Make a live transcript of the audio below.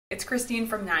It's Christine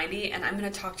from 90, and I'm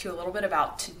going to talk to you a little bit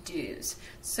about to-dos.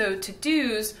 So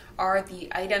to-dos are the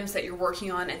items that you're working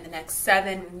on in the next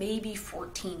 7, maybe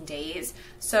 14 days.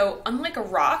 So unlike a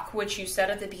rock, which you set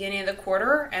at the beginning of the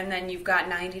quarter, and then you've got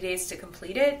 90 days to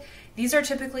complete it, these are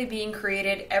typically being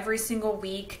created every single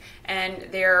week, and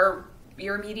they're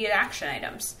your immediate action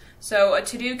items. So a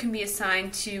to-do can be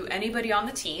assigned to anybody on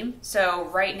the team. So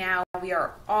right now we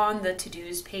are on the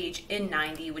to-dos page in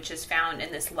 90, which is found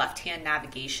in this left-hand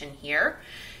navigation here.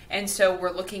 And so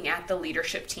we're looking at the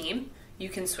leadership team. You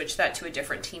can switch that to a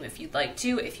different team if you'd like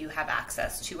to, if you have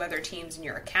access to other teams in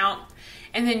your account.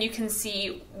 And then you can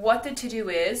see what the to-do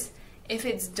is. If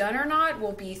it's done or not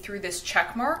will be through this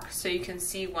check mark. So you can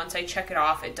see once I check it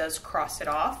off, it does cross it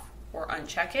off or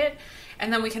uncheck it.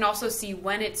 And then we can also see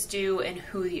when it's due and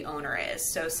who the owner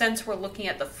is. So since we're looking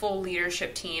at the full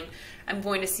leadership team, I'm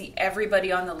going to see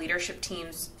everybody on the leadership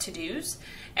team's to-dos.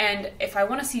 And if I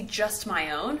want to see just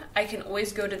my own, I can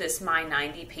always go to this My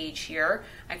 90 page here.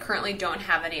 I currently don't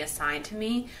have any assigned to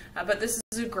me, but this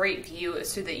is a great view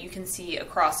so that you can see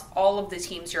across all of the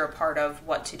teams you're a part of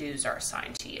what to-dos are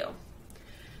assigned to you.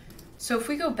 So if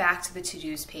we go back to the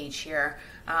to-dos page here,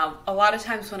 a lot of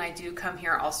times when I do come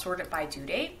here, I'll sort it by due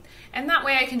date. And that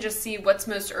way I can just see what's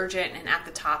most urgent, and at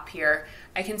the top here,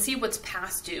 I can see what's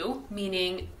past due,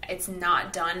 meaning it's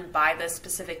not done by the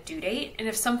specific due date. And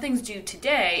if something's due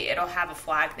today, it'll have a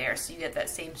flag there, so you get that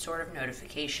same sort of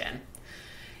notification.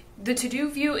 The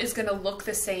to-do view is gonna look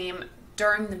the same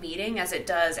during the meeting as it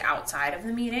does outside of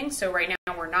the meeting. So right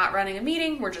now we're not running a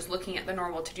meeting, we're just looking at the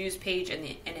normal to-dos page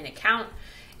in an account.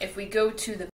 If we go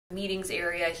to the meetings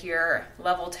area here,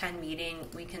 level 10 meeting,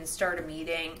 we can start a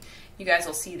meeting. You guys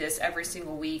will see this every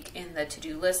single week in the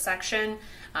to-do list section.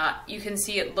 You can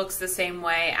see it looks the same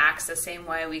way, acts the same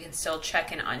way. We can still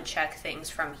check and uncheck things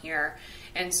from here.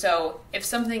 And so if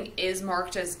something is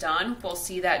marked as done, we'll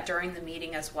see that during the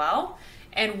meeting as well.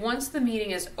 And once the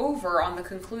meeting is over, on the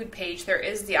conclude page, there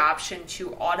is the option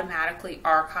to automatically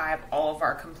archive all of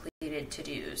our completed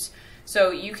to-dos.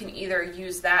 So you can either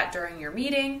use that during your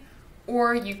meeting,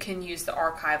 or you can use the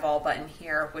archive all button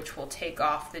here, which will take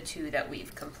off the 2 that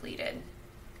we've completed.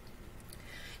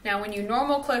 Now when you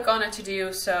normal click on a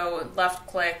to-do, so left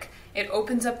click, it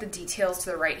opens up the details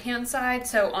to the right hand side.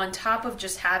 So on top of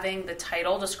just having the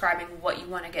title describing what you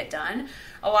want to get done,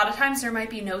 a lot of times there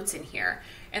might be notes in here.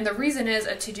 And the reason is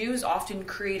a to-do is often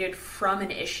created from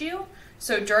an issue.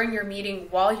 So during your meeting,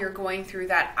 while you're going through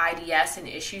that IDS and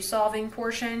issue solving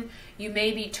portion, you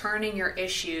may be turning your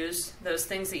issues, those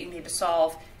things that you need to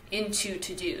solve, into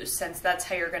to-dos, since that's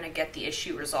how you're going to get the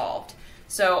issue resolved.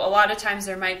 So a lot of times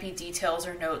there might be details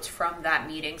or notes from that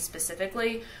meeting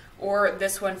specifically, or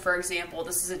this one, for example,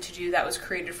 this is a to-do that was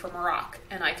created from a rock,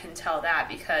 and I can tell that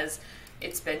because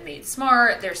it's been made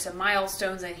smart, there's some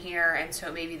milestones in here, and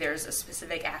so maybe there's a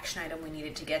specific action item we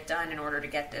needed to get done in order to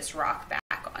get this rock back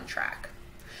on track.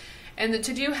 And the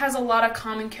to-do has a lot of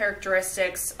common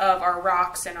characteristics of our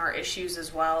rocks and our issues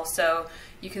as well. So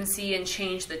you can see and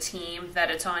change the team that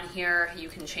it's on here. You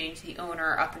can change the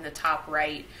owner up in the top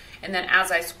right. And then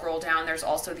as I scroll down, there's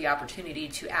also the opportunity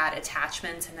to add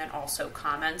attachments and then also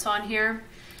comments on here.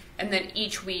 And then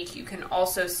each week you can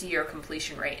also see your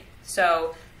completion rate.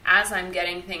 So as I'm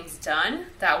getting things done,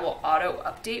 that will auto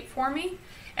update for me.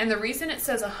 And the reason it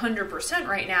says 100%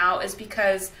 right now is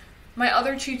because my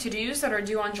other 2 to-dos that are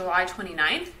due on July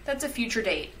 29th, that's a future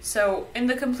date. So in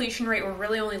the completion rate, we're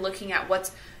really only looking at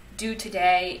what's due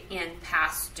today and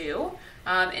past due,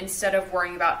 instead of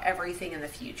worrying about everything in the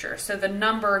future. So the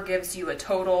number gives you a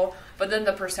total, but then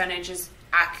the percentage is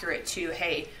accurate to,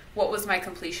 hey, what was my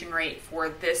completion rate for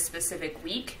this specific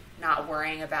week, not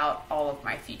worrying about all of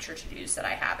my future to-dos that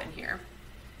I have in here.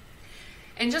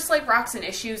 And just like rocks and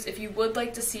issues, if you would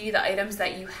like to see the items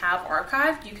that you have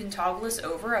archived, you can toggle this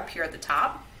over up here at the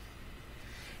top.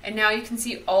 And now you can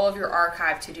see all of your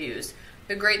archived to-dos.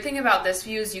 The great thing about this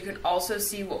view is you can also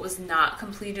see what was not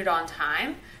completed on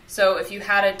time. So if you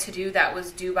had a to-do that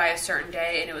was due by a certain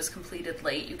day and it was completed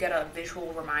late, you get a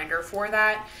visual reminder for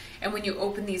that. And when you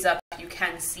open these up, you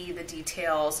can see the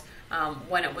details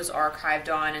when it was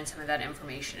archived on and some of that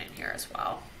information in here as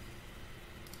well.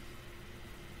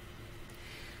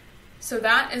 So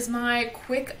that is my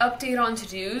quick update on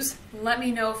to-dos. Let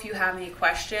me know if you have any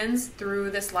questions through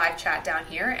this live chat down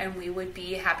here, and we would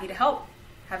be happy to help.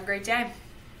 Have a great day.